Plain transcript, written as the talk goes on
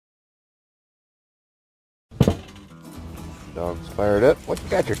Dog's fired up. What you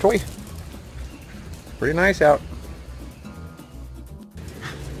got, your toy? Pretty nice out.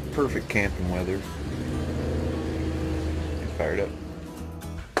 Perfect camping weather. He's fired up.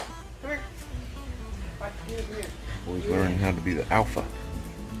 Boy's learning how to be the alpha.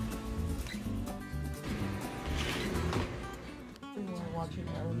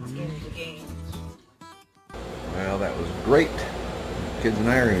 Well, that was great. Kids and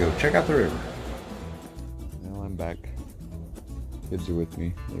I are going to go check out the river. Well, I'm back. Kids are with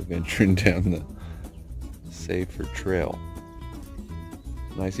me. They're venturing down the safer trail.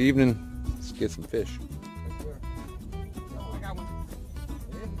 Nice evening. Let's get some fish.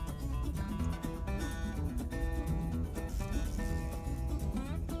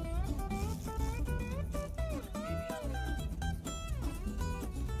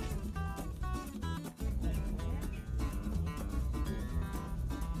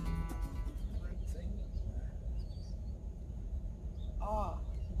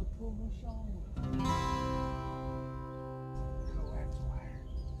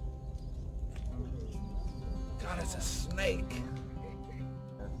 God, it's a snake.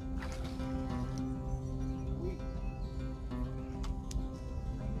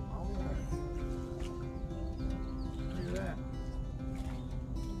 Look at that.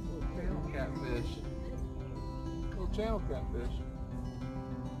 Little channel catfish. Little channel catfish.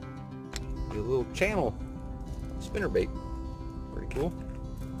 A little channel spinnerbait. Pretty cool.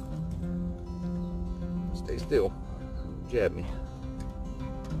 Stay still. Jab me.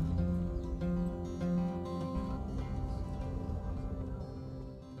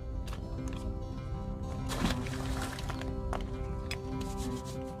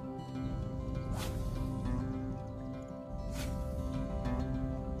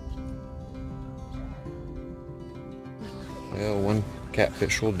 Well, one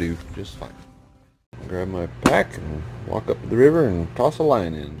catfish will do just fine. Grab my pack and walk up to the river and toss a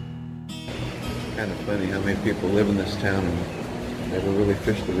line in. Kind of funny how many people live in this town and never really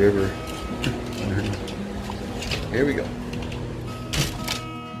fish the river. Here we go.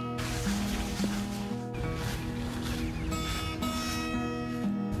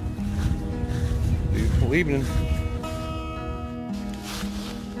 Beautiful evening.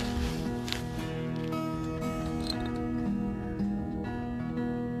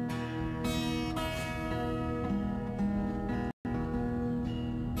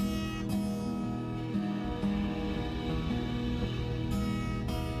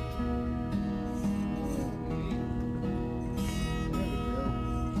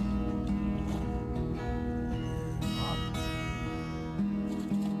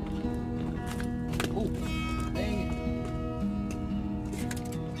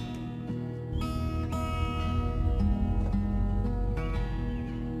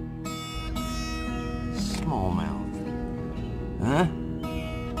 Smallmouth. Huh?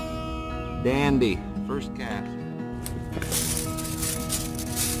 Dandy. First cast.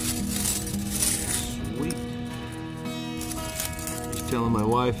 Sweet. Just telling my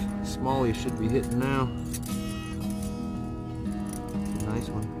wife, Smalley should be hitting now. Nice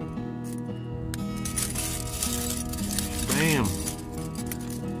one. Bam.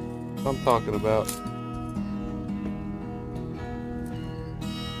 What I'm talking about.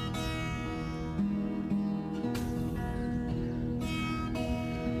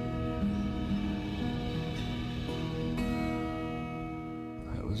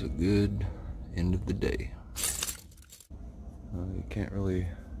 Was a good end of the day. You can't really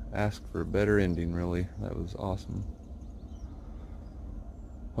ask for a better ending, really. That was awesome.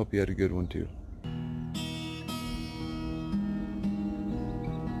 Hope you had a good one too.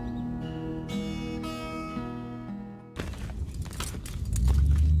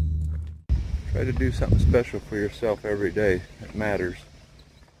 Try to do something special for yourself every day. It matters.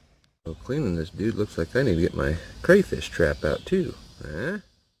 Well, cleaning this dude, looks like I need to get my crayfish trap out too. Huh?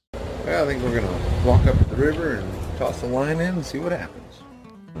 Well, I think we're gonna walk up to the river and toss a line in and see what happens.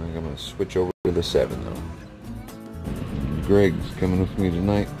 I think I'm gonna switch over to the 7 though. Greg's coming with me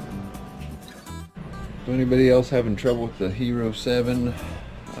tonight. So anybody else having trouble with the Hero 7,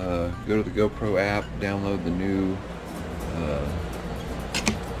 go to the GoPro app, download the new,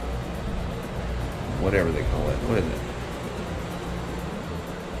 whatever they call it. What is it?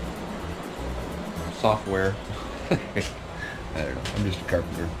 Software. I don't know. I'm just a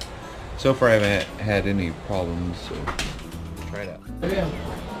carpenter. So far I haven't had any problems, so try it out. William.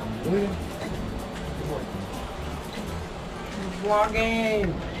 William.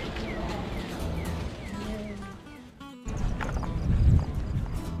 Vlogging.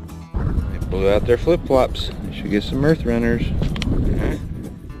 They pull out their flip-flops. They should get some earth runners.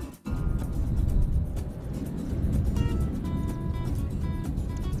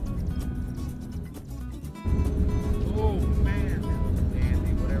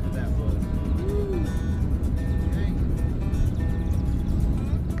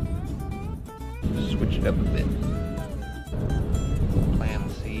 it up a bit. Plan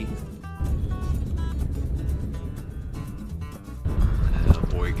C. Oh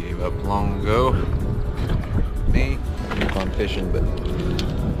boy, gave up long ago. Me, keep on fishing, but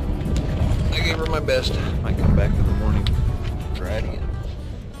I gave her my best. Might come back in the morning, try it again.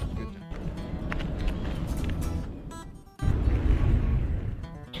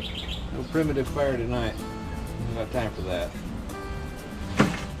 No primitive fire tonight. Don't got time for that.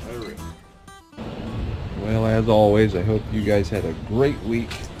 Well, as always, I hope you guys had a great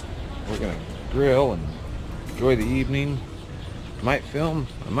week. We're gonna grill and enjoy the evening. Might film,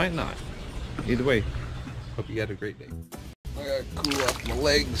 I might not. Either way, hope you had a great day. I gotta cool off my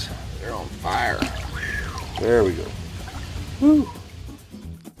legs. They're on fire. There we go. Woo!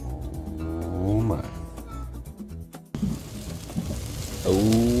 Oh my.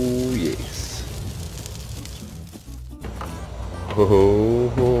 Oh yes. Ho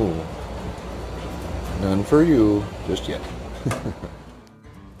ho. None for you just yet. Well,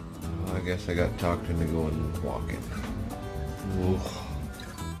 I guess I got talked into going walking. Ooh.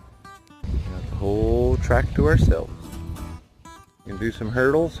 Got the whole track to ourselves. We can do some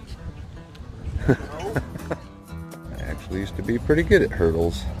hurdles. I actually used to be pretty good at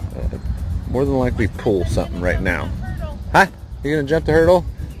hurdles. More than likely pull something right now. Huh? You gonna jump the hurdle?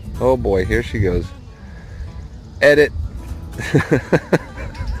 Oh boy, here she goes. Edit.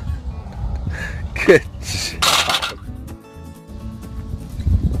 Good job.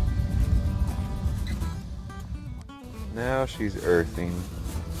 Now she's earthing.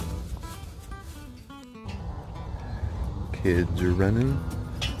 Kids are running.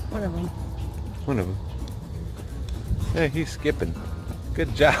 One of them. One of them. Yeah, he's skipping.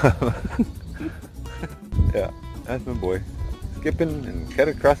 Good job. Yeah, that's my boy. Skipping and cut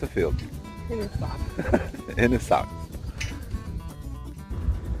across the field. In his socks. In his socks.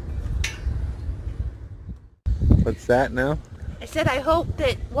 What's that now? I said I hope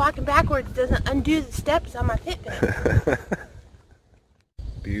that walking backwards doesn't undo the steps on my Fitbit.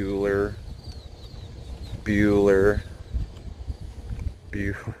 Bueller. Bueller.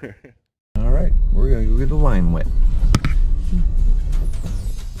 Bueller. Alright, we're gonna go get the line wet.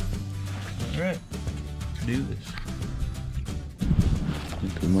 Alright, do this. I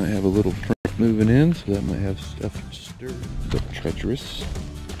think we might have a little front moving in, so that might have stuff stirred. But treacherous.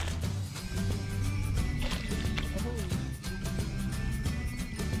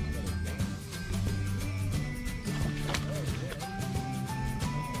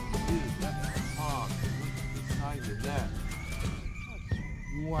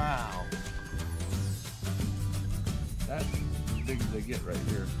 Wow. That's as big as they get right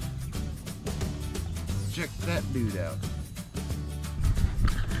here. Check that dude out.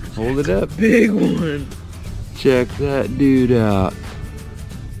 Hold it up, big one. Check that dude out.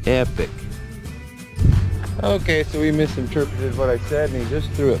 Epic. Okay, so we misinterpreted what I said and he just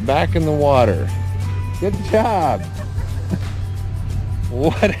threw it back in the water. Good job.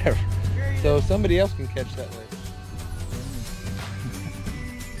 Whatever. So somebody else can catch that later.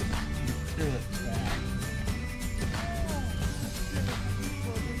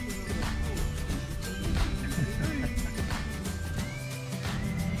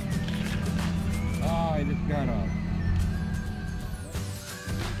 Oh, I just got off.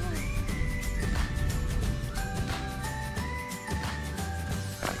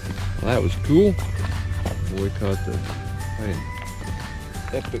 Well, that was cool. Boy caught the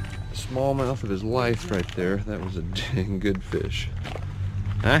epic smallmouth of his life right there. That was a dang good fish.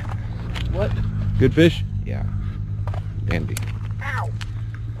 Huh? What? Good fish? Yeah. Dandy. Ow!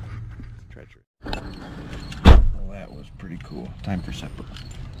 Treacherous. Well, that was pretty cool. Time for supper.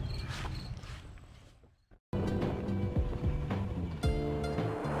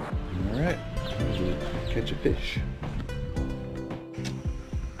 Alright, catch a fish.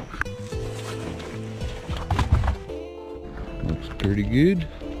 Looks pretty good.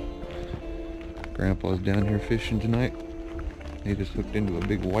 Grandpa's down here fishing tonight. He just hooked into a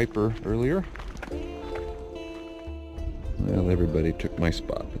big wiper earlier. Well, everybody took my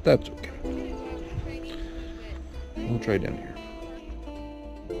spot, but that's okay. We'll try down here.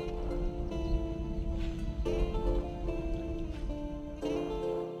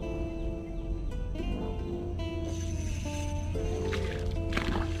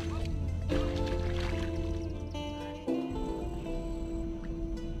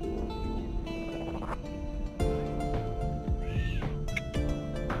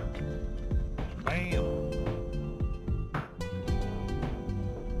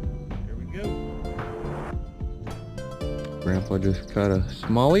 Grandpa just caught a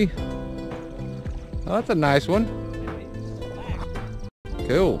smallie. Oh, that's a nice one.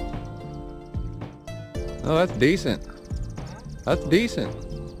 Cool. Oh, that's decent. That's decent.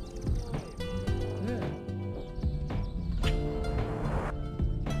 Yeah.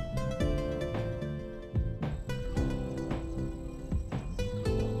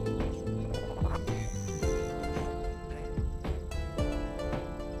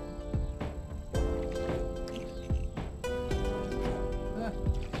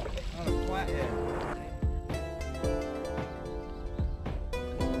 On a flathead.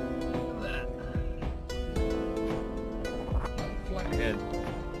 Flathead.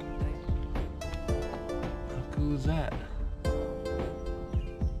 How cool is that?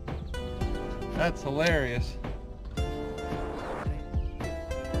 That's hilarious. They're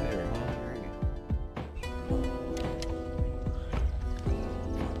hungry.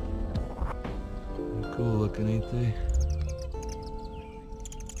 Cool looking, ain't they?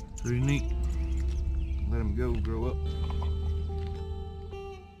 Pretty neat. Let them go, grow up.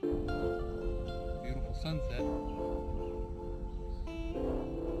 Beautiful sunset.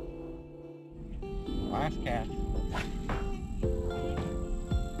 Last cast.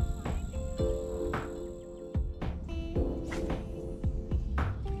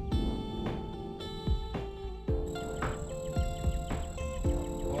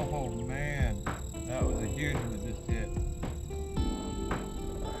 Oh man, that was a huge one that just hit.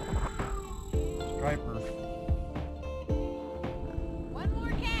 Striper. One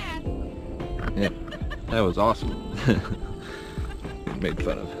more cast. Yeah, that was awesome. Made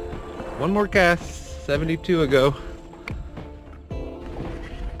fun of. One more cast. 72 ago. Well,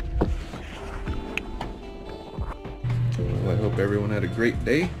 I hope everyone had a great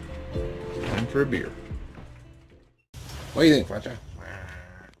day. Time for a beer. What do you think, Fletcher?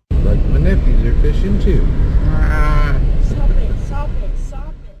 Like my nephews are fishing too. Stop it, stop it,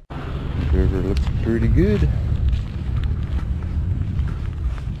 stop it. River looks pretty good.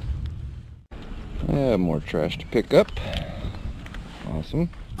 More trash to pick up. Awesome.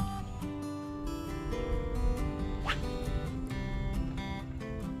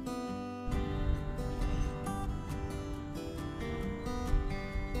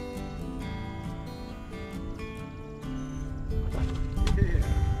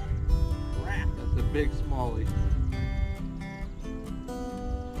 That's a big smallie.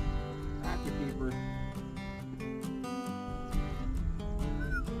 That's a keeper.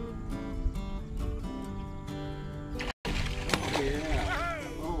 Yeah.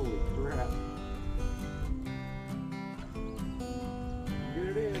 Holy crap. Get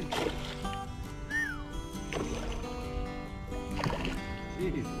it in.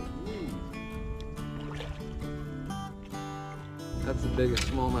 Jeez. That's the biggest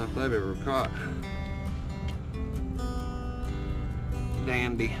smallmouth I've ever caught.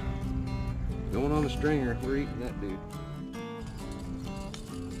 Dandy. Going on the stringer. We're eating that dude.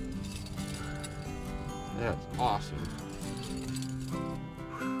 That's awesome.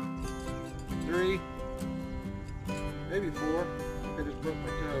 3, maybe 4. I just broke my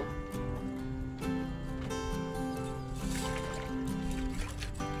toe.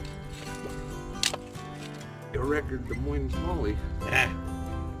 A record Des Moines smallie. It's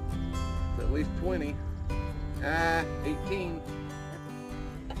at least 20. 18.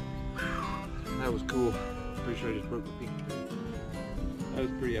 That was cool. Pretty sure I just broke the peak tree. That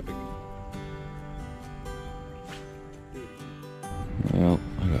was pretty epic. Well,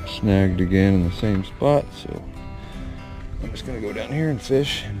 I got snagged again in the same spot, so I'm just gonna go down here and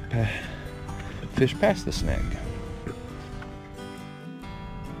fish fish past the snag.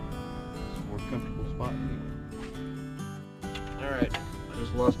 More comfortable spot anyway. Alright, I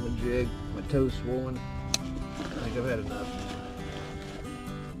just lost my jig, my toe's swollen. I think I've had enough.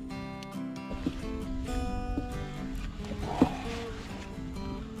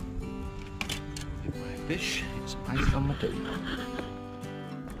 Get my fish, get some ice on my toe.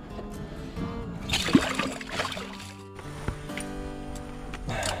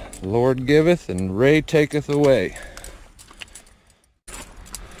 Lord giveth and Ray taketh away.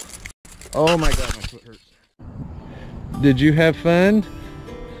 Oh my God, my foot hurts. Did you have fun?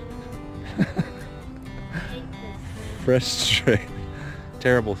 Frustrating.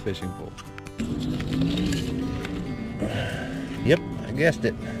 Terrible fishing pole. Yep, I guessed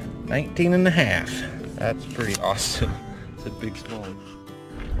it. 19 and a half. That's pretty awesome. It's a big small one.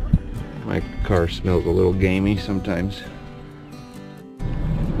 My car smells a little gamey sometimes.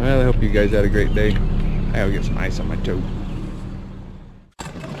 Well, I hope you guys had a great day. I gotta get some ice on my toe.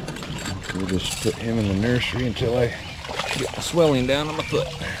 We'll just put him in the nursery until I get the swelling down on my foot.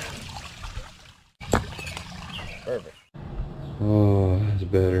 Perfect. Oh, that's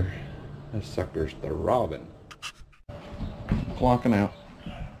better. That sucker's throbbing. Clocking out.